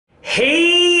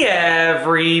Hey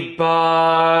everybody!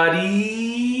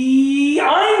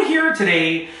 I'm here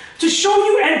today to show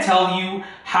you and tell you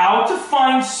how to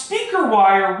find speaker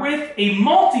wire with a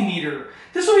multimeter.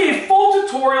 This will be a full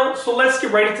tutorial, so let's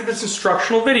get right into this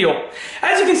instructional video.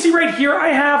 As you can see right here, I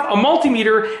have a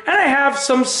multimeter and I have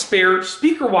some spare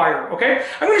speaker wire, okay?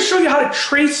 I'm going to show you how to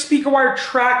trace speaker wire,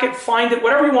 track it, find it,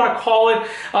 whatever you want to call it,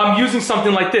 using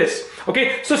something like this.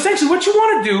 Okay, so essentially what you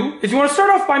want to do is you want to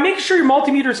start off by making sure your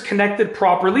multimeter is connected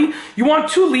properly. You want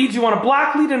two leads, you want a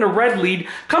black lead and a red lead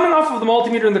coming off of the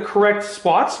multimeter in the correct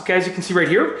spots, okay, as you can see right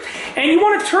here. And you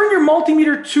want to turn your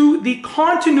multimeter to the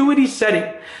continuity setting.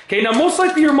 Okay, now most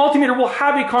likely your multimeter will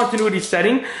have a continuity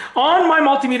setting. On my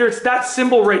multimeter, it's that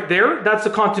symbol right there. That's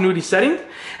the continuity setting.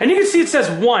 And you can see it says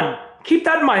 1. Keep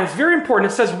that in mind. It's very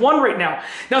important. It says 1 right now.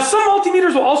 Now, some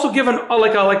multimeters will also give a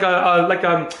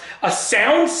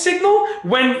sound signal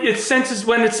when it senses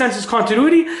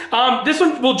continuity. This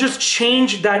one will just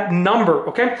change that number.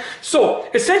 Okay. So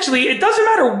essentially, it doesn't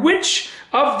matter which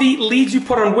of the leads you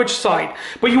put on which side,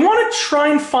 but you want to try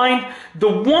and find the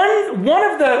one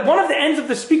of the ends of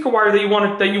the speaker wire that you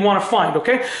want to find.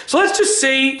 Okay. So let's just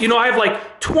say I have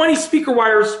like 20 speaker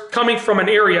wires coming from an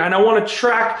area, and I want to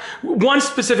track one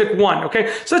specific one.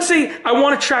 Okay. So let's say I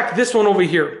want to track this one over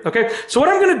here. Okay. So what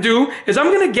I'm going to do is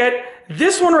I'm going to get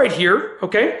this one right here,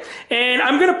 okay, and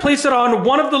I'm going to place it on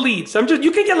one of the leads.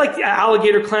 You can get like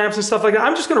alligator clamps and stuff like that.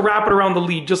 I'm just going to wrap it around the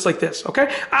lead just like this, okay?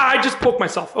 I just poked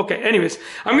myself. Okay, anyways,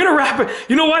 I'm going to wrap it.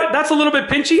 You know what? That's a little bit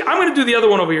pinchy. I'm going to do the other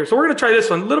one over here. So we're going to try this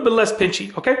one, a little bit less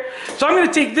pinchy, okay? So I'm going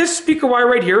to take this speaker wire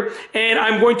right here, and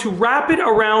I'm going to wrap it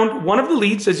around one of the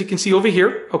leads, as you can see over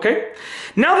here, okay?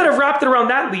 Now that I've wrapped it around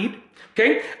that lead,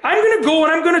 okay, I'm going to go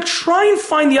and I'm going to try and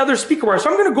find the other speaker wire. So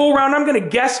I'm going to go around and I'm going to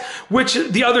guess which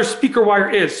the other speaker wire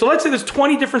is. So let's say there's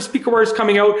 20 different speaker wires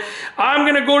coming out. I'm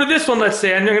going to go to this one, let's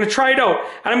say, and I'm going to try it out.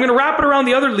 And I'm going to wrap it around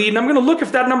the other lead, and I'm going to look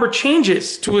if that number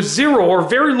changes to a 0 or a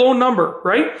very low number,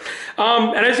 right?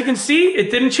 And as you can see,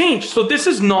 it didn't change. So this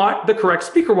is not the correct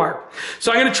speaker wire.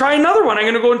 So I'm going to try another one. I'm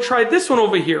going to go and try this one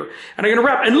over here. And I'm going to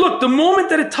wrap. And look, the moment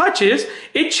that it touches,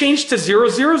 it changed to 0,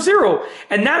 0, 0.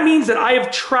 And that means that I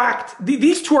have tracked.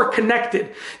 These two are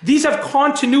connected. These have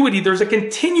continuity. There's a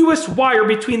continuous wire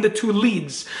between the two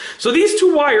leads. So these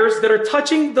two wires that are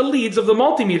touching the leads of the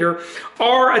multimeter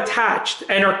are attached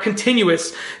and are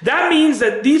continuous. That means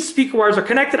that these speaker wires are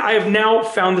connected. I have now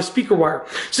found the speaker wire.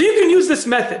 So you can use this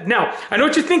method. Now, I know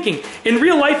what you're thinking. In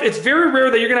real life, it's very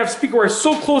rare that you're going to have speaker wires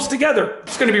so close together.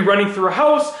 It's going to be running through a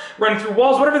house, running through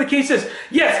walls, whatever the case is.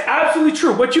 Yes, absolutely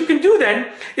true. What you can do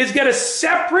then is get a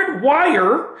separate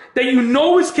wire that you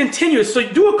know is continuous. So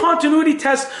you do a continuity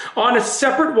test on a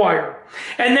separate wire.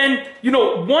 And then,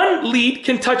 one lead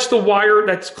can touch the wire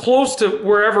that's close to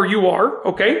wherever you are,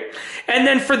 okay? And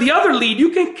then for the other lead, you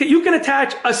can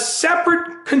attach a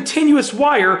separate continuous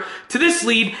wire to this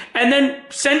lead and then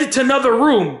send it to another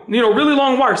room, really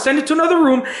long wire. Send it to another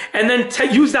room and then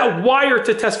use that wire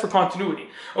to test for continuity.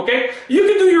 Okay, you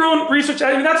can do your own research.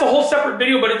 I mean, that's a whole separate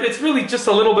video, but it's really just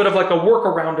a little bit of like a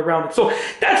workaround around it. So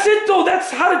that's it, though.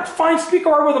 That's how to find speaker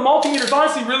wire with a multimeter. It's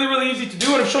honestly really, really easy to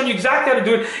do, and I'm showing you exactly how to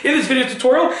do it in this video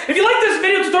tutorial. If you like this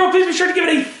video tutorial, please be sure to give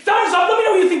it a thumbs up. Let me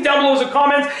know what you think down below as a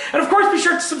comment, and of course, be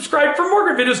sure to subscribe for more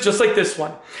good videos just like this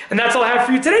one. And that's all I have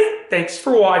for you today. Thanks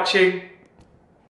for watching.